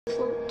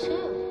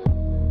Too.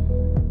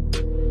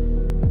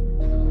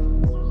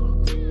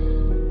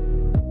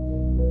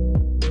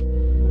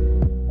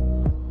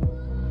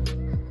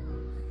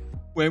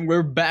 When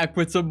we're back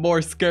with some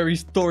more scary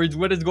stories.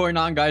 What is going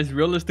on, guys?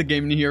 Realistic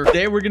Gaming here.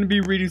 Today we're gonna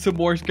be reading some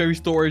more scary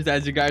stories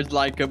as you guys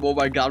like them. Oh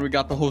my god, we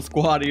got the whole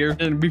squad here.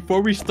 And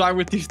before we start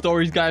with these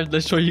stories, guys,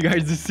 let's show you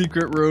guys the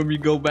secret room. You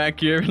go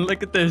back here and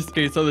look at this.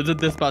 Okay, so there's a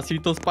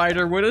Despacito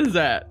spider. What is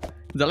that?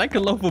 Is that like a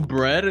loaf of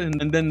bread?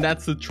 And then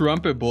that's the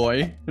trumpet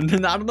boy. And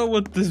then I don't know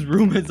what this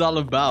room is all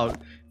about.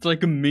 It's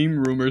like a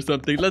meme room or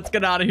something. Let's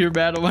get out of here,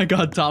 man. Oh my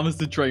god, Thomas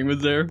the Train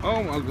was there.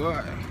 Oh my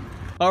god.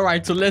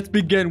 Alright, so let's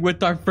begin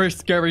with our first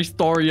scary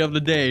story of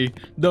the day.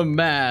 The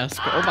mask.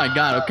 Oh my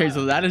god, okay,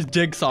 so that is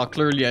Jigsaw,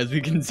 clearly, as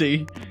we can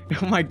see.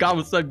 Oh my god,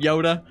 what's up,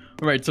 Yoda?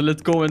 Alright, so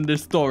let's go in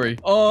this story.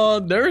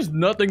 There's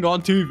nothing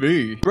on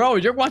TV. Bro,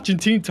 you're watching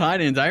Teen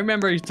Titans. I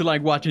remember I used to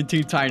like watching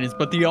Teen Titans,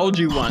 but the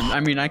OG one. I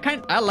mean,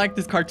 I like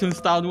this cartoon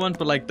styled one,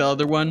 but like the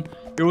other one,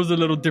 it was a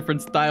little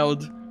different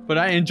styled. But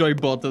I enjoy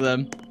both of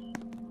them.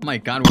 Oh my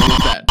god, what was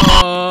that?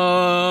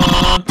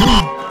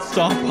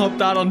 Saw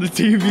popped out on the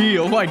TV.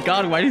 Oh my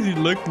god, why does he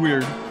look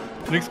weird?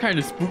 He looks kind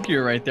of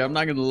spookier right there, I'm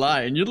not gonna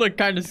lie. And you look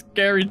kind of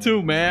scary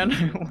too, man.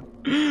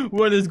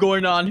 What is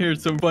going on here?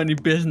 Some funny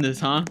business,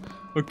 huh?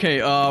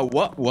 Okay,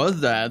 what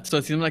was that? So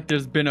it seems like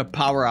there's been a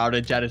power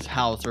outage at his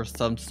house or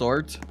some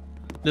sort.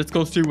 Let's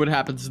go see what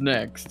happens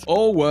next.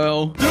 Oh,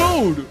 well.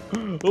 Dude!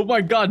 Oh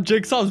my god,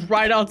 Jigsaw's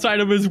right outside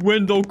of his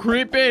window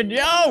creeping.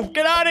 Yo,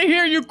 get out of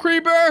here, you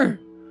creeper!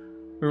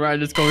 Alright,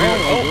 let's go here.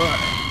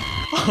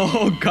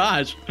 Oh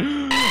gosh.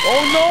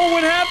 Oh no,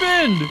 what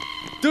happened?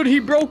 Dude, he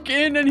broke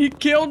in and he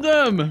killed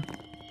him.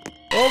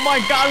 Oh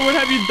my god, what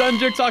have you done,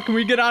 Jigsaw? Can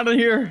we get out of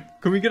here?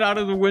 Can we get out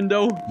of the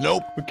window?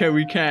 Nope. Okay,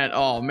 we can't.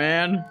 Oh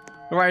man.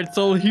 Alright,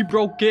 so he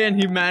broke in.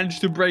 He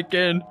managed to break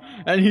in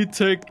and he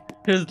took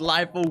his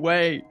life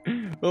away.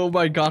 Oh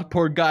my god,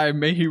 poor guy.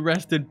 May he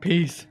rest in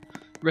peace.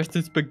 Rest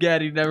in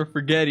spaghetti, never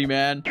forgetty,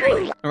 man.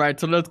 Alright,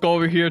 so let's go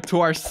over here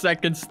to our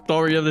second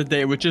story of the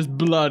day, which is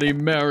Bloody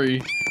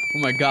Mary. Oh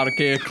my god,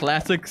 okay, a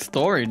classic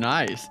story.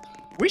 Nice.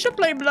 We should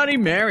play Bloody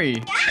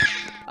Mary.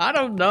 I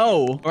don't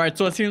know. Alright,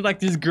 so it seems like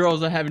these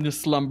girls are having a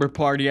slumber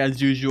party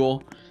as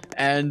usual.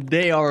 And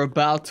they are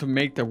about to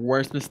make the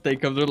worst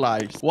mistake of their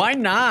lives. Why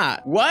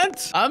not?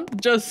 What? I'm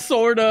just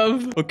sort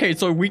of... Okay,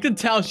 so we can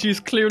tell she's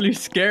clearly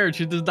scared.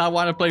 She does not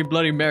want to play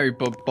Bloody Mary.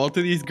 But both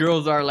of these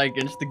girls are like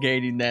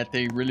instigating that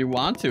they really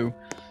want to.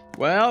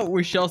 Well,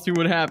 we shall see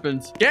what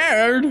happens.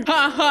 Scared?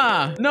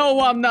 Haha.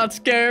 No, I'm not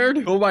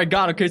scared. Oh my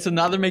god. Okay, so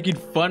now they're making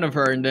fun of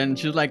her. And then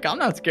she's like, I'm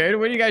not scared.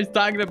 What are you guys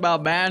talking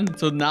about, man?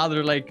 So now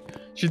they're like...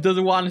 She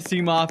doesn't want to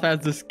seem off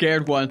as the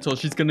scared one, so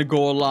she's gonna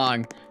go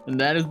along. And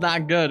that is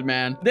not good,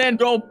 man. Then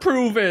go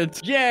prove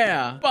it.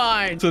 Yeah,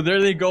 fine. So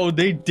there they go.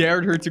 They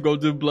dared her to go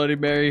do Bloody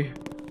Mary.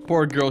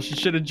 Poor girl. She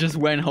should have just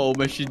went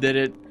home if she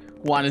didn't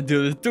want to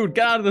do this. Dude,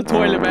 get out of the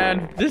toilet,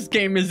 man. This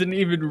game isn't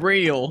even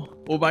real.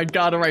 Oh my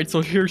god. All right,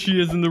 so here she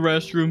is in the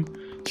restroom.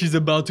 She's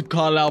about to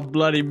call out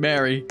Bloody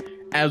Mary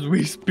as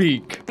we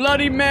speak.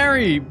 Bloody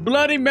Mary,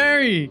 Bloody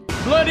Mary,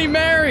 Bloody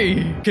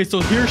Mary. Okay, so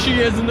here she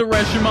is in the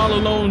restroom all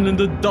alone in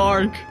the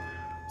dark.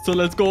 So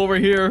let's go over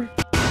here.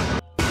 Oh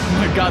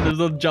my god, there's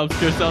a jump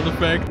scare sound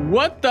effect.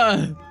 What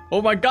the?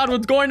 Oh my god,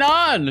 what's going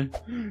on?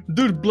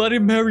 Dude, Bloody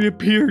Mary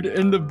appeared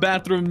in the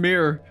bathroom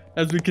mirror,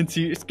 as we can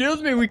see.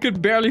 Excuse me, we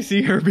could barely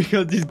see her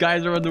because these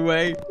guys are on the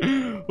way.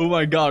 Oh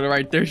my god, all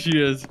right, there she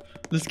is.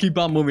 Let's keep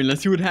on moving.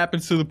 Let's see what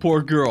happens to the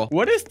poor girl.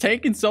 What is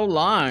taking so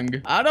long?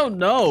 I don't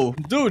know.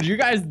 Dude, you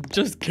guys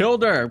just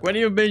killed her. What do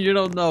you mean you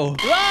don't know?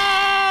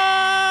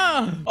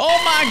 Ah!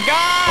 Oh my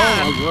god!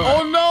 Oh my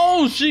god. Oh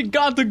no! She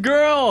got the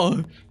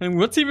girl! And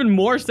what's even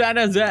more sad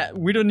is that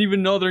we don't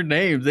even know their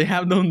names. They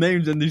have no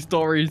names in these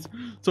stories.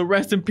 So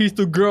rest in peace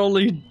to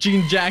Girly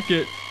Jean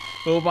Jacket.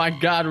 Oh my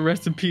god,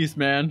 rest in peace,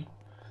 man.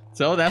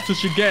 So that's what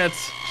she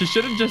gets. She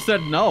should have just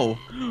said no.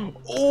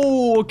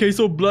 Oh, okay,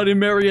 so Bloody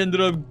Mary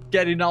ended up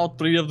getting all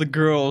three of the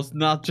girls,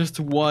 not just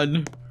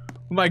one.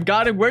 Oh my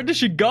god, and where did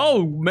she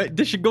go?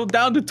 Did she go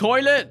down the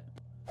toilet?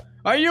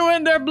 Are you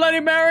in there, Bloody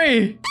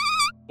Mary?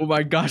 Oh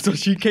my god, so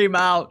she came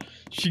out,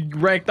 she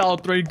wrecked all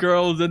three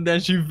girls, and then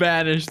she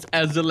vanished,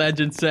 as the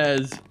legend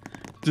says.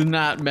 Do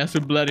not mess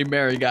with Bloody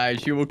Mary, guys.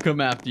 She will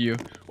come after you.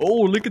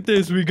 Oh, look at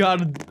this. We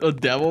got a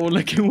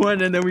devil-looking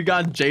one, and then we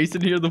got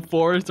Jason here, the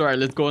forest. All right,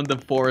 let's go in the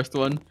forest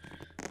one.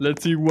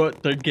 Let's see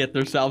what they get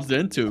themselves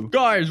into.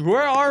 Guys,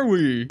 where are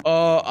we?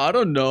 I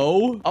don't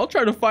know. I'll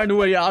try to find a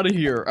way out of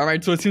here. All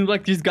right, so it seems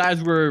like these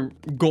guys were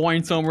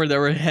going somewhere. They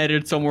were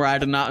headed somewhere. I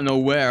do not know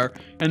where.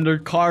 And their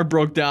car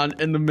broke down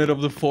in the middle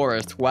of the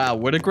forest. Wow,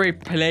 what a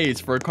great place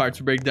for a car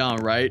to break down,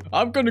 right?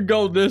 I'm gonna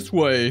go this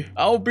way.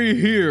 I'll be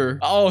here.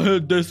 I'll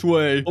head this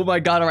way. Oh my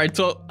god, all right.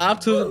 So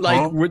after,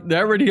 like,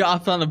 they're already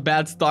off on a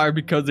bad start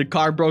because the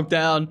car broke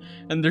down.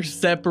 And they're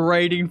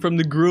separating from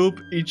the group.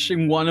 Each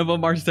and one of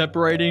them are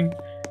separating.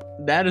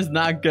 That is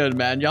not good,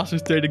 man. Y'all should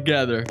stay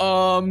together.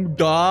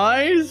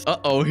 Guys?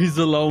 Uh-oh, he's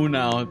alone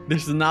now.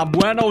 This is not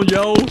bueno,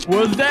 yo.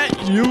 Was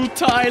that you,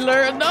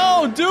 Tyler?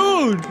 No,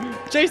 dude.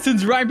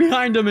 Jason's right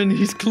behind him and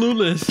he's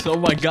clueless. Oh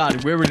my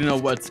God, we already know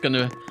what's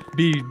gonna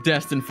be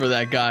destined for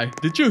that guy.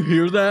 Did you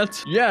hear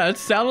that? Yeah, it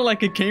sounded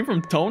like it came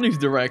from Tony's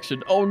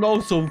direction. Oh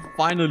no, so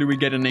finally we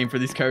get a name for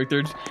these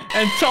characters.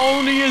 And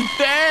Tony is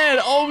dead.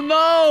 Oh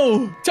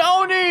no.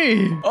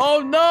 Tony.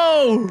 Oh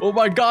no. Oh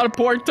my God,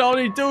 poor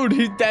Tony. Dude,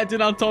 he's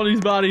dancing on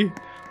Tony's body.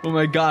 Oh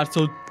my God.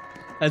 So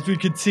as we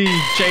can see,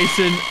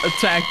 Jason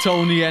attacked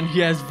Tony and he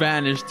has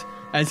vanished,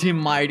 as he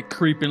might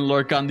creep and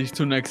lurk on these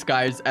two next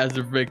guys as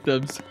their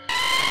victims.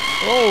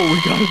 Oh,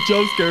 we got a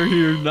jump scare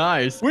here.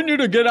 Nice. We need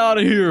to get out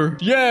of here.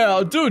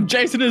 Yeah, dude,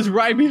 Jason is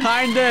right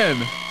behind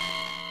them.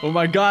 Oh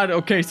my God.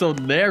 Okay, so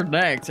they're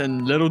next,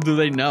 and little do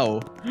they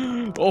know.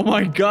 Oh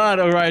my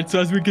God. All right, so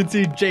as we can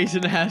see,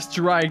 Jason has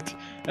striked,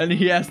 and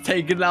he has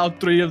taken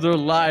out 3 of their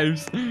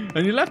lives, and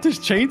he left his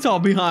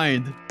chainsaw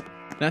behind.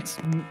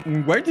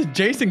 Where did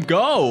Jason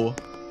go?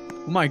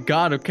 Oh my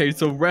God. Okay,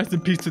 so rest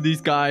in peace to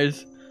these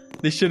guys.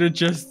 They should have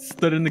just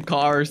stood in the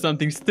car or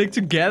something. Stick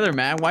together,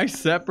 man. Why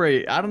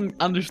separate? I don't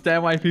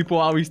understand why people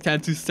always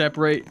tend to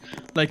separate.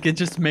 Like, it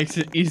just makes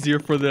it easier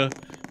for the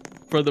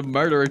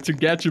murderer to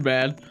get you,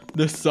 man.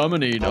 The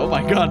summoning. Oh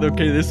my God.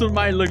 Okay, this one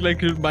might look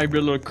like it might be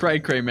a little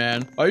cray-cray,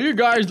 man. Are you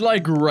guys,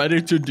 like, ready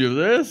to do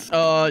this?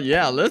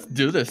 Yeah, let's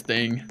do this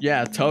thing.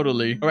 Yeah,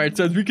 totally. All right,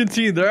 so as we can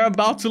see, they're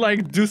about to,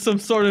 like, do some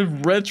sort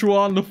of ritual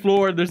on the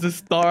floor. There's a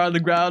star on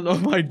the ground. Oh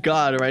my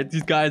God. All right,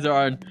 these guys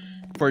are on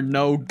for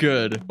no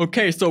good.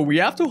 Okay, so we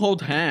have to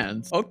hold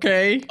hands.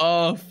 Okay,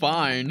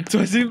 fine. So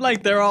it seems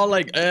like they're all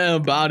like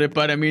about it,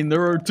 but I mean,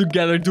 they're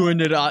together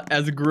doing it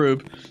as a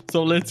group.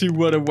 So let's see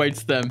what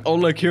awaits them. Oh,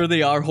 look, here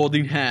they are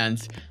holding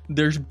hands.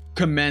 They're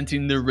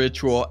commenting the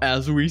ritual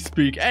as we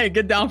speak. Hey,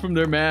 get down from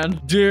there, man.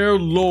 Dear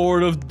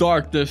Lord of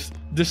Darkness,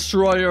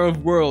 destroyer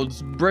of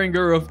worlds,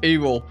 bringer of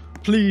evil,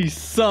 please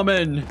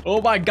summon.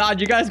 Oh my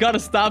God, you guys gotta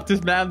stop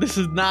this, man. This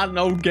is not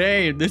no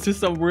game. This is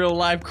some real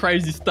life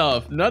crazy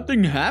stuff.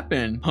 Nothing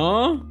happened.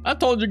 Huh? I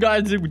told you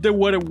guys it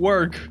wouldn't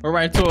work. All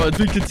right, so as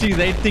we can see,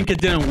 they think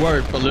it didn't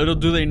work, but little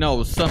do they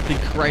know, something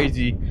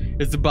crazy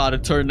is about to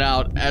turn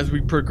out as we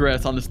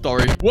progress on the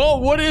story. Whoa,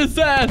 what is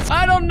that?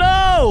 I don't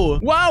know.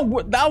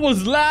 Wow, that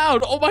was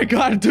loud. Oh my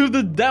God, dude,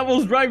 the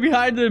devil's right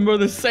behind him, or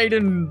the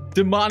Satan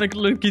demonic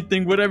looking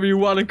thing, whatever you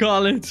want to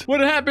call it.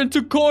 What happened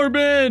to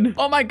Corbin?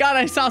 Oh my God,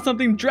 I saw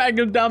something drag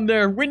him down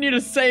there. We need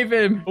to save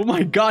him. Oh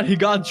my God, he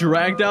got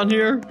dragged down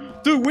here.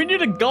 Dude, we need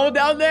to go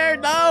down there.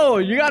 No,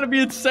 you gotta be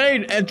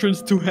insane.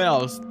 Entrance to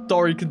hell.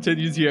 Story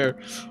continues here.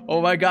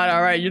 Oh my God,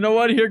 all right, you know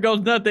what? Here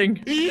goes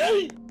nothing.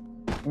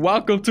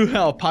 Welcome to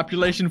hell.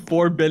 Population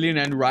 4 billion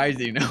and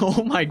rising.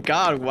 Oh my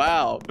God,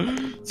 wow.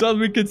 So as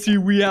we can see,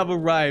 we have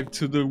arrived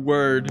to the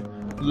word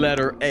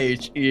letter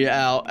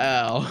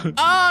H-E-L-L.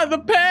 Ah, the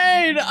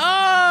pain!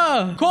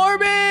 Ah!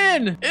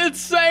 Corbin! It's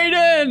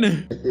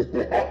Satan!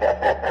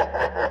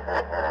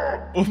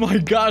 Oh my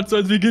God, so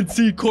as we can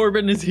see,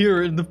 Corbin is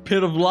here in the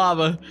pit of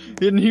lava,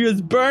 and he is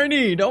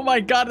burning. Oh my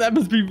God, that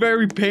must be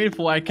very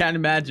painful. I can't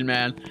imagine,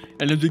 man.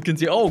 And as you can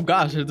see, oh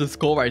gosh, there's a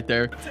skull right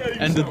there.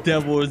 And the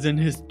devil is in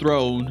his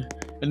throne,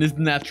 in his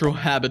natural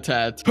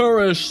habitat.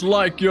 Perish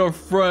like your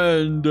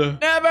friend.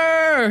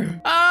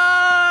 Never!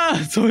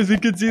 Ah! So as you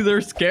can see,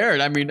 they're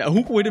scared. I mean,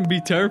 who wouldn't be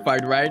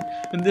terrified, right?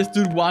 And this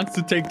dude wants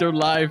to take their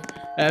life.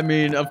 I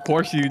mean, of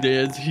course he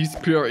is. He's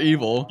pure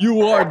evil.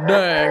 You are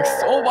next.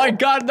 Oh my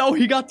God, no,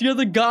 he got the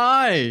other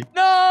guy.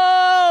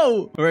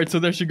 No! All right, so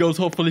there she goes.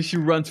 Hopefully she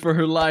runs for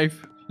her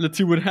life. Let's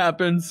see what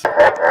happens.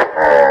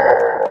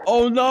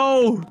 Oh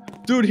no!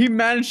 Dude, he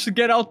managed to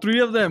get all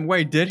 3 of them.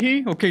 Wait, did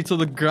he? Okay, so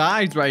the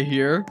guy's right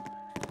here.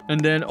 And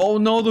then, oh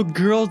no, the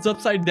girl's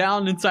upside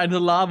down inside the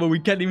lava. We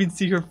can't even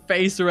see her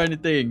face or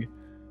anything.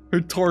 Her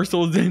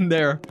torso's in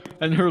there.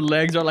 And her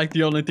legs are like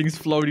the only things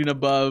floating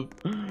above.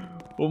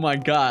 Oh my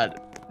God.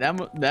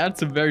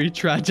 That's a very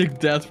tragic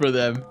death for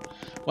them.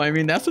 Well, I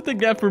mean, that's what they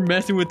get for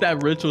messing with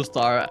that ritual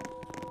star.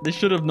 They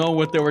should have known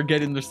what they were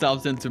getting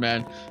themselves into,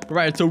 man.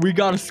 Right, so we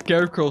got a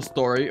scarecrow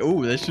story.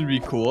 Oh, this should be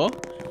cool.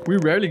 We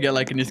rarely get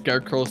like any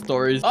scarecrow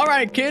stories. All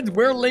right, kids,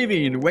 we're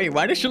leaving. Wait,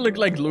 why does she look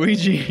like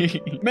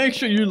Luigi? Make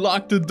sure you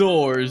lock the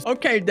doors.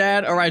 Okay,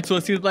 Dad. All right, so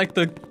it seems like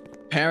the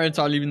parents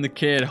are leaving the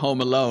kid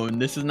home alone.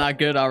 This is not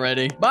good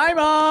already. Bye,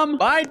 Mom.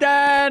 Bye,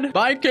 Dad.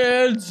 Bye,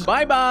 kids.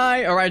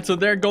 Bye-bye. All right, so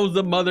there goes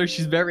the mother.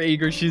 She's very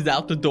eager. She's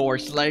out the door.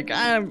 She's like,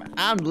 I'm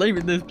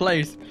leaving this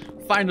place.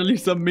 Finally,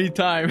 some me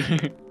time.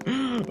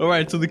 All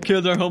right, so the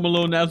kids are home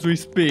alone as we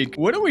speak.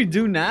 What do we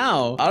do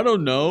now? I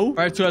don't know. All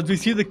right, so as we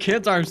see, the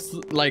kids are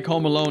like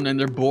home alone and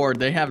they're bored.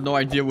 They have no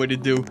idea what to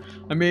do.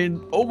 I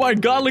mean, oh my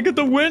God, look at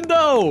the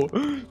window.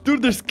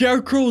 Dude, there's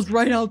scarecrows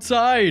right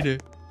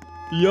outside.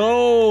 Yo,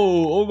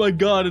 oh my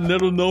God, and they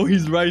don't know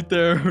he's right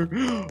there.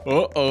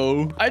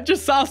 Uh-oh. I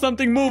just saw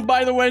something move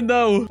by the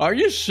window. Are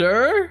you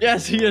sure?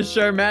 Yes, he is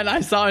sure, man. I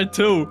saw it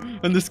too.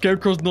 And the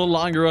scarecrow's no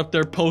longer up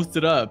there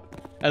posted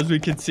up. As we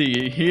can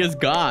see, he is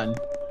gone.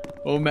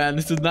 Oh man,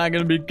 this is not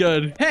gonna be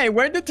good. Hey,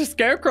 where did the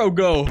scarecrow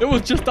go? It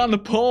was just on the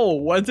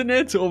pole, wasn't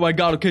it? Oh my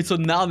god, okay, so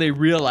now they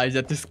realize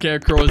that the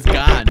scarecrow is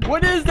gone.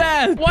 What is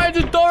that? Why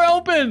is the door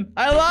open?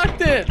 I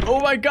locked it.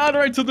 Oh my god,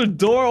 all right, so the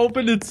door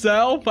opened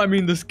itself? I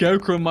mean, the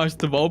scarecrow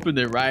must have opened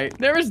it, right?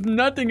 There is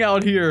nothing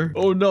out here.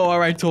 Oh no, all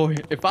right, so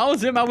if I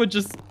was him, I would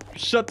just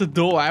shut the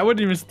door. I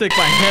wouldn't even stick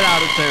my head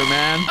out of there,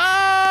 man.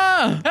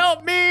 Ah!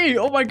 Help me!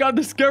 Oh my god,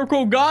 the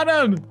scarecrow got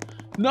him!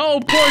 No,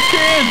 poor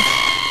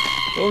kids!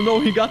 Oh no,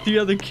 he got the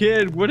other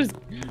kid. What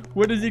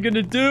is he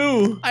gonna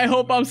do? I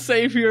hope I'm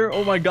safe here.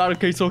 Oh my god,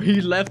 okay, so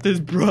he left his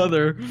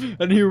brother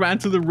and he ran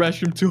to the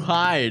restroom to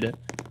hide.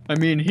 I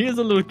mean, he is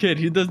a little kid.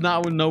 He does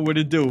not know what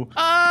to do.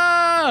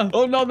 Ah!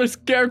 Oh no, the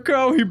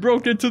scarecrow, he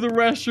broke into the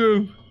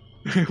restroom.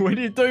 What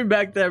are you doing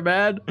back there,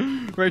 man?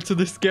 Right, so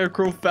the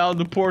scarecrow found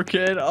the poor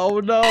kid. Oh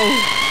no.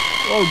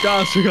 Oh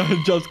gosh, we got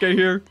a jump scare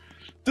here.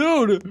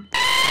 Dude,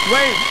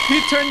 wait,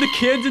 he turned the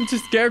kids into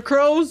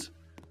scarecrows?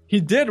 He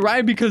did,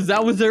 right? Because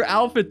that was their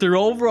outfit, their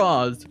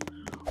overalls.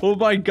 Oh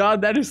my god,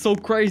 that is so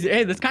crazy.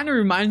 Hey, this kind of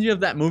reminds me of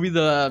that movie,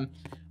 I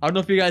don't know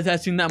if you guys have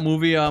seen that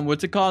movie.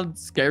 What's it called?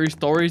 Scary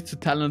Stories to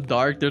Tell in the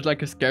Dark. There's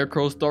like a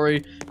scarecrow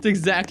story. It's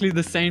exactly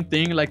the same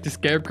thing, like the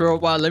scarecrow.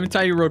 Wow, let me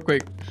tell you real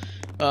quick.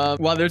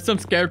 Well, there's some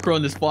scarecrow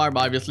on this farm,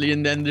 obviously,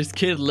 and then this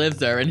kid lives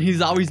there, and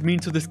he's always mean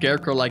to the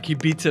scarecrow, like he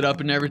beats it up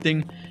and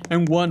everything.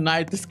 And one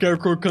night, the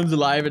scarecrow comes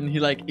alive, and he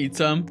like eats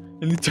him,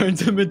 and he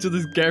turns him into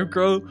the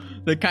scarecrow.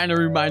 That kind of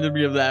reminded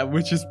me of that,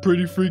 which is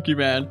pretty freaky,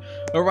 man.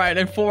 All right,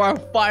 and for our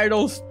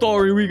final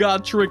story, we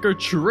got trick or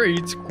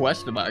treat?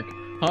 Question mark.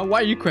 Huh?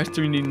 Why are you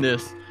questioning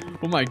this?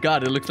 Oh my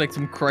god, it looks like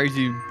some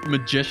crazy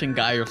magician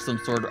guy or some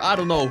sort. I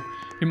don't know.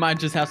 He might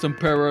just have some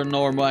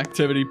paranormal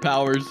activity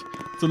powers.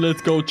 So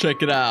let's go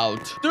check it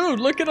out. Dude,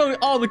 look at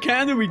all the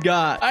candy we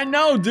got. I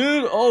know,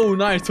 dude. Oh,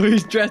 nice. So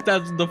he's dressed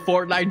as the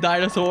Fortnite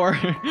dinosaur.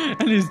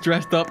 And he's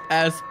dressed up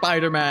as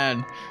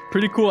Spider-Man.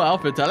 Pretty cool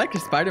outfits. I like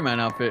his Spider-Man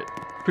outfit.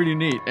 Pretty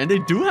neat. And they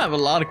do have a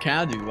lot of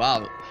candy.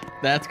 Wow.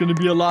 That's gonna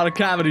be a lot of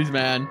cavities,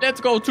 man.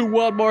 Let's go to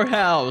one more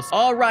house.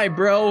 All right,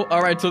 bro.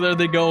 All right, so there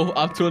they go.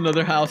 Up to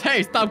another house.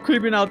 Hey, stop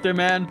creeping out there,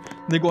 man.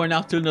 They're going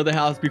out to another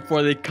house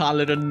before they call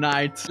it a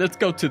night. Let's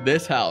go to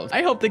this house.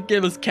 I hope they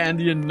give us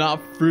candy and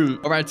not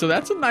fruit. All right, so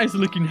that's a nice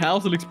looking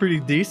house. It looks pretty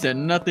decent.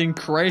 Nothing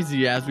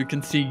crazy as we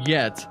can see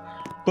yet.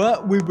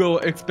 But we will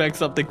expect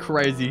something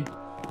crazy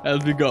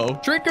as we go.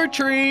 Trick or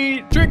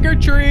treat, trick or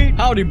treat.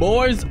 Howdy,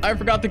 boys. I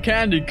forgot the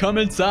candy. Come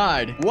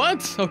inside.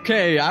 What?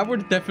 Okay, I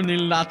would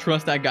definitely not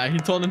trust that guy. He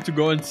told him to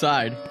go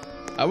inside.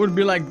 I would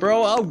be like,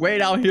 bro, I'll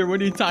wait out here. What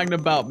are you talking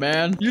about,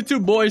 man? You two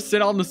boys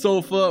sit on the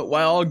sofa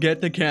while I'll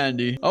get the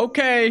candy.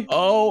 Okay.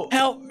 Oh,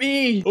 help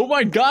me. Oh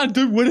my god,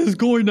 dude, what is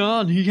going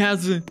on? He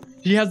has a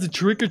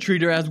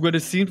trick-or-treater as what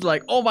it seems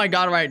like. Oh my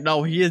god, right?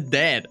 No, he is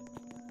dead.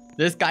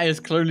 This guy is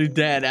clearly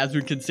dead, as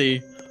we can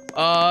see.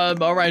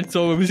 All right,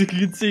 so as you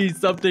can see,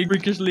 something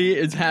freakishly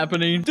is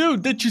happening.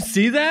 Dude, did you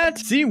see that?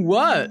 See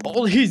what?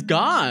 Oh, he's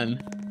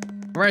gone.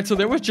 All right, so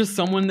there was just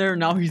someone there.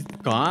 Now he's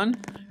gone.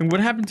 And what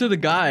happened to the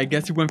guy? I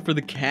guess he went for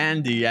the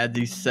candy, as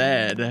he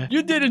said.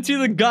 You didn't see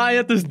the guy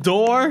at this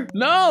door?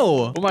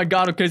 No. Oh my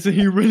god, okay, so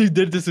he really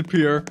did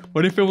disappear.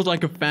 What if it was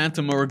like a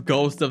phantom or a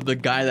ghost of the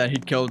guy that he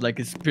killed, like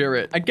his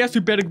spirit? I guess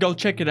we better go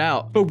check it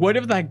out. But what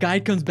if that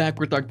guy comes back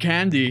with our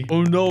candy?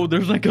 Oh no,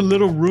 there's like a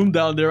little room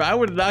down there. I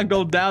would not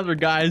go down there,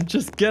 guys.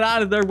 Just get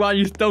out of there while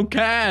you still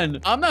can.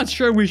 I'm not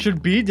sure we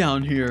should be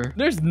down here.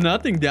 There's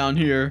nothing down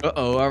here.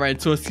 Uh-oh, all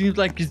right, so it seems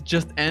like it's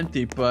just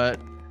empty, but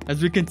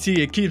as we can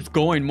see, it keeps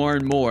going more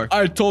and more.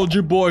 I told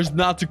you boys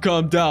not to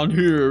come down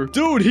here.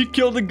 Dude, he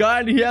killed a guy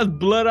and he has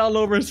blood all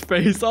over his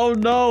face. Oh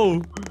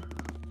no.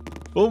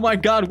 Oh my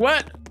god,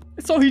 what?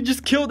 So he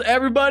just killed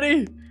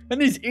everybody?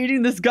 And he's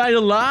eating this guy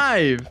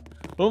alive.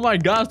 Oh my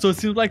god, so it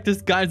seems like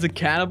this guy's a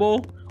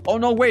cannibal. Oh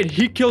no, wait,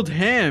 he killed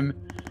him.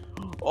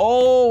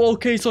 Oh,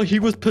 okay, so he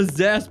was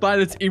possessed by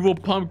this evil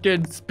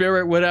pumpkin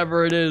spirit,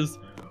 whatever it is.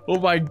 Oh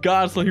my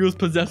god, so he was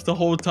possessed the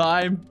whole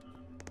time?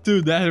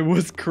 Dude, that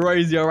was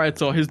crazy. All right,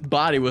 so his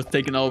body was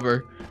taken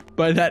over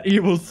by that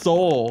evil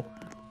soul.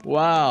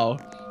 Wow.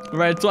 All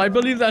right, so I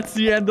believe that's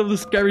the end of the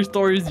scary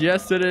stories.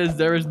 Yes, it is.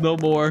 There is no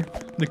more.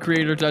 The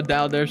creators are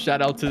down there. Shout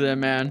out to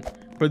them, man,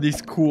 for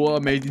these cool,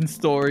 amazing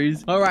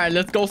stories. All right,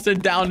 let's go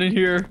sit down in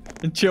here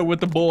and chill with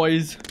the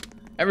boys.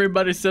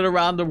 Everybody sit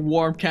around the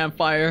warm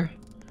campfire.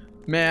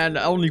 Man,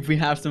 only if we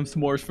have some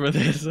s'mores for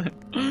this.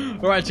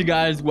 All right, you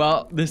guys.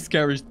 Well, this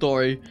scary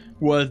story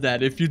was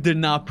that if you did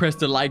not press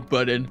the like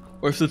button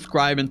or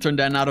subscribe and turn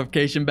that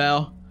notification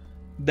bell,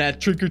 that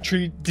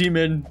trick-or-treat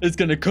demon is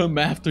gonna come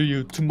after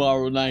you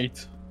tomorrow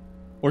night.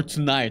 Or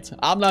tonight.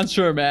 I'm not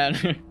sure, man.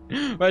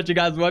 Alright, you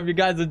guys. Well, if you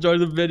guys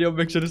enjoyed the video,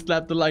 make sure to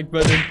slap the like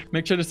button.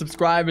 Make sure to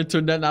subscribe and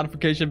turn that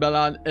notification bell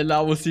on. And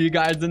I will see you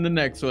guys in the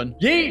next one.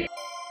 Yeet!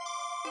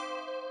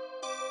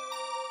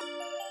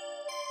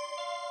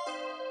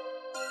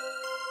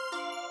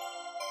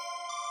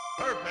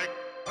 Perfect,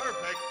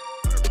 perfect.